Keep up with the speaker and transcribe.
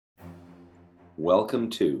Welcome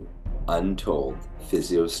to Untold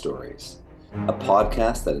Physio Stories, a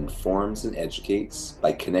podcast that informs and educates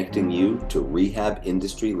by connecting you to rehab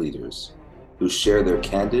industry leaders who share their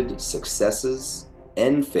candid successes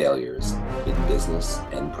and failures in business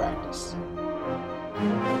and practice.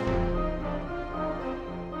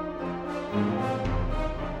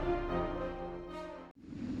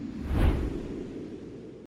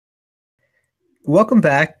 Welcome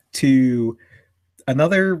back to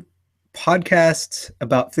another podcast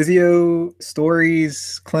about physio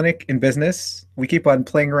stories, clinic, and business. We keep on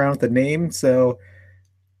playing around with the name. So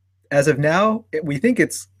as of now, we think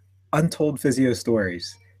it's Untold Physio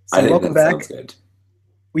Stories. So I think welcome that back. sounds good.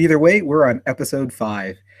 Either way, we're on episode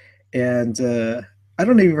 5. And I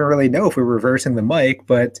don't even really know if we're reversing the mic,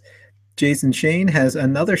 but Jason Shane has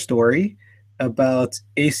another story about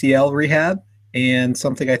ACL rehab and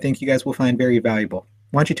something I think you guys will find very valuable.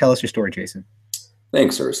 Why don't you tell us your story, Jason?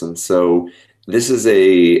 Thanks, Urson. So this is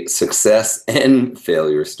a success and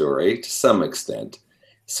failure story to some extent.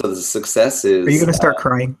 So the success is... Are you going to start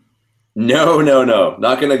crying? No.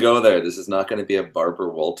 Not going to go there. This is not going to be a Barbara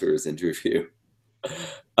Walters interview.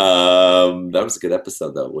 That was a good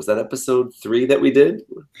episode, though. Was that episode 3 that we did?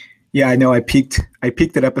 Yeah, I know. I peaked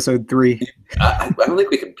at episode 3. I don't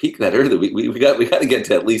think we can peak that early. We got to get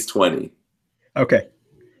to at least 20. Okay.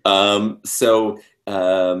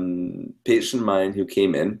 Patient of mine who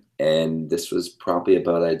came in, and this was probably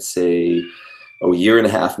about, I'd say, a year and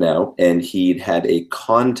a half now, and he'd had a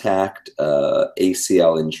contact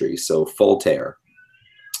ACL injury, so full tear.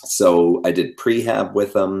 So I did prehab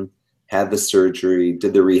with him, had the surgery,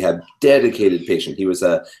 did the rehab, dedicated patient. He was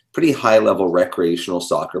a pretty high-level recreational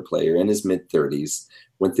soccer player in his mid-30s,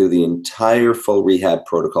 went through the entire full rehab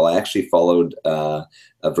protocol. I actually followed a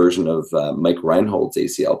version of Mike Reinhold's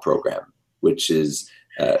ACL program, which is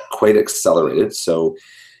quite accelerated. So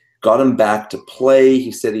got him back to play.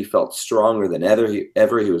 He said he felt stronger than ever.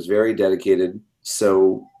 He was very dedicated.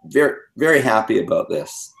 So very, very happy about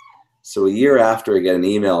this. So a year after, I get an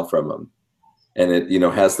email from him, and it,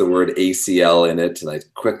 has the word ACL in it. And I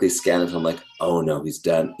quickly scan it. And I'm like, oh no, he's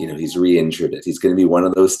done. He's re-injured it. He's going to be one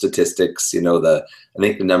of those statistics. I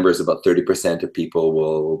think the number is about 30% of people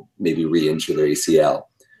will maybe re-injure their ACL.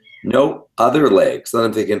 No, other leg. So then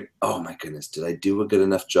I'm thinking, oh my goodness, did I do a good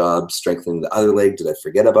enough job strengthening the other leg? Did I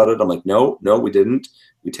forget about it? I'm like, no, we didn't.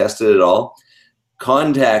 We tested it all.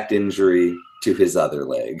 Contact injury to his other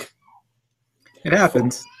leg. It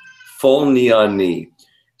happens. Full knee on knee.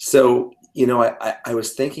 So, I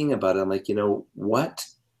was thinking about it. I'm like,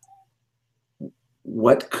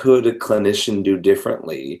 what could a clinician do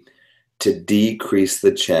differently to decrease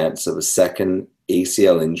the chance of a second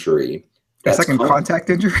ACL injury? A second contact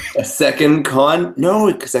injury? Second contact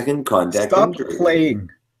Stop injury. Playing.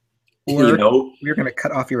 Or we're going to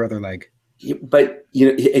cut off your other leg. But,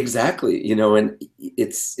 exactly, and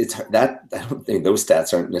it's that, I don't think those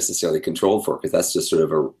stats aren't necessarily controlled for, because that's just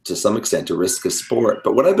sort of to some extent, a risk of sport.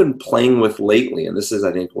 But what I've been playing with lately, and this is,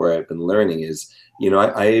 I think, where I've been learning is,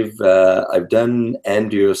 I've done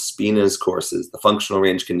Andrew Spina's courses, the functional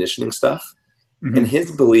range conditioning stuff. Mm-hmm. And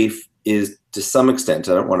his belief is, to some extent,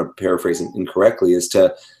 I don't want to paraphrase it incorrectly, is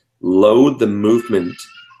to load the movement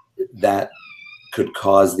that could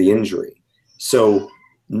cause the injury. So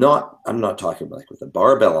I'm not talking about like with a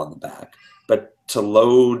barbell on the back, but to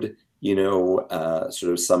load,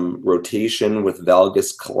 sort of some rotation with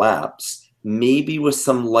valgus collapse, maybe with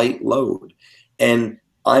some light load. And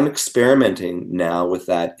I'm experimenting now with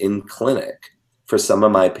that in clinic for some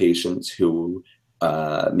of my patients who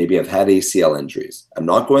maybe have had ACL injuries. I'm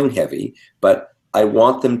not going heavy, but I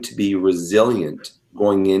want them to be resilient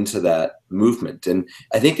going into that movement. And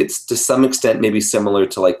I think it's to some extent maybe similar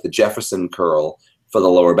to like the Jefferson curl for the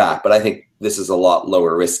lower back, but I think this is a lot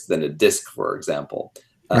lower risk than a disc, for example.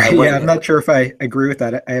 I'm not sure if I agree with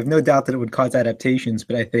that. I have no doubt that it would cause adaptations,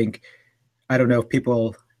 but I don't know if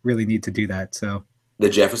people really need to do that. So the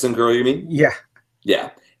Jefferson curl, you mean?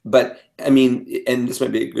 Yeah. But I mean, and this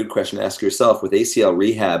might be a good question to ask yourself with ACL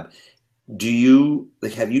rehab.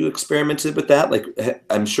 Have you experimented with that? Like,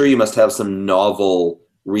 I'm sure you must have some novel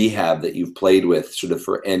rehab that you've played with sort of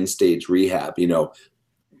for end stage rehab,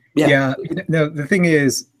 Yeah. No, the thing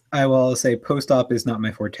is, I will say post-op is not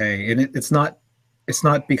my forte, and it's not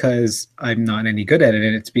because I'm not any good at it,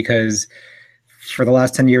 and it's because for the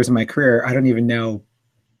last 10 years of my career, I don't even know.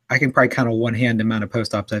 I can probably count on one hand the amount of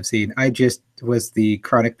post-ops I've seen. I just was the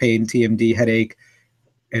chronic pain, TMD, headache,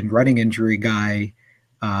 and running injury guy,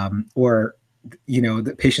 or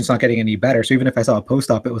the patient's not getting any better. So even if I saw a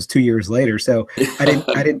post-op, it was 2 years later. So I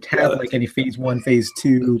didn't have like any phase 1, phase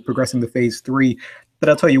 2, progressing to phase 3. But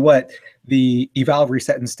I'll tell you what, the Evolve,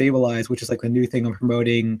 Reset, and Stabilize, which is like the new thing I'm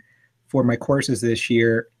promoting for my courses this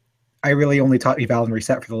year, I really only taught Evolve and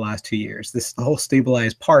Reset for the last 2 years. The whole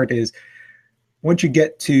Stabilize part is once you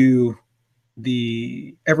get to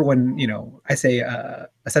everyone, I say a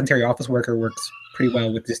sedentary office worker works pretty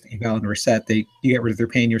well with just Eval and Reset. You get rid of their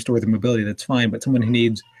pain, you restore their mobility, that's fine. But someone who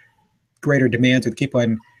needs greater demands or keep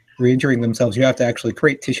on re-injuring themselves, you have to actually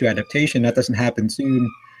create tissue adaptation. That doesn't happen soon,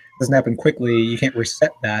 doesn't happen quickly. You can't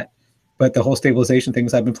reset that. But the whole stabilization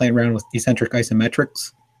things, I've been playing around with eccentric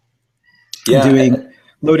isometrics. Yeah.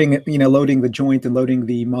 Loading the joint and loading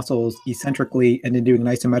the muscles eccentrically, and then doing an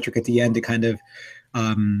isometric at the end to kind of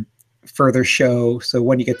further show. So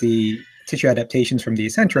when you get the tissue adaptations from the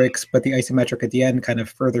eccentrics, but the isometric at the end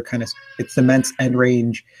it cements end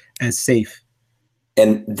range as safe.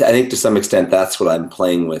 And I think to some extent that's what I'm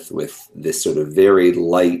playing with this sort of very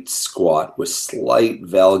light squat with slight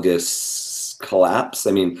valgus collapse.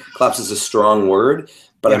 I mean, collapse is a strong word,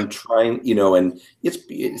 but I'm trying, and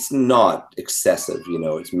it's not excessive,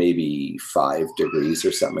 it's maybe 5 degrees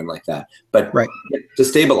or something like that, but to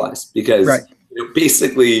stabilize, because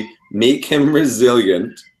basically make him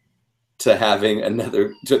resilient to having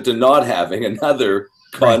to not having another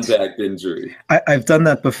contact injury. I've done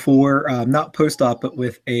that before, not post-op, but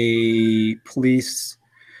with a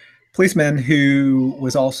policeman who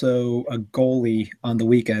was also a goalie on the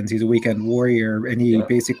weekends. He's a weekend warrior, and he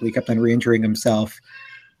basically kept on re-injuring himself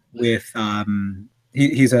with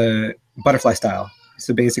he's a butterfly style.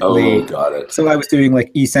 So basically, got it. So I was doing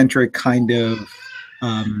like eccentric kind of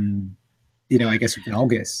I guess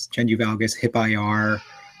valgus, genu valgus, hip IR,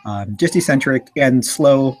 just eccentric and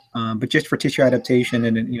slow, but just for tissue adaptation,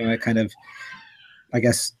 and I kind of, I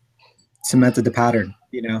guess, cemented the pattern.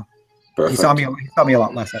 Perfect. He saw me a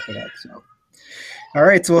lot less after that. So, all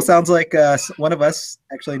right. So it sounds like one of us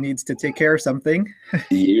actually needs to take care of something.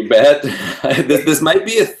 You bet. This might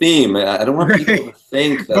be a theme. I don't want people to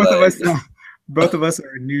think that both of us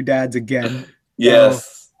are new dads again. Yes.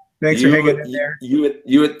 So thanks for hanging in there.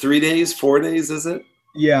 You at 3 days, 4 days, is it?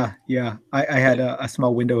 Yeah. I had a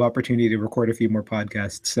small window of opportunity to record a few more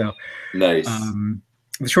podcasts. So nice.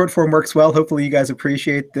 The short form works well. Hopefully you guys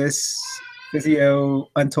appreciate this. Physio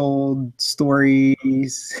untold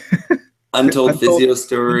stories. Untold physio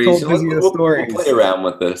stories. We'll play around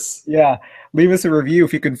with this. Yeah. Leave us a review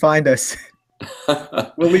if you can find us.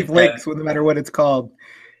 We'll leave links no matter what it's called.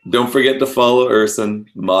 Don't forget to follow Erson,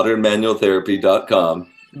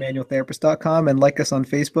 modernmanualtherapy.com. Manualtherapist.com, and like us on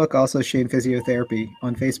Facebook, also Shane Physiotherapy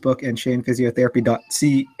on Facebook, and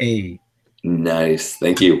shanephysiotherapy.ca. Nice.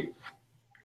 Thank you.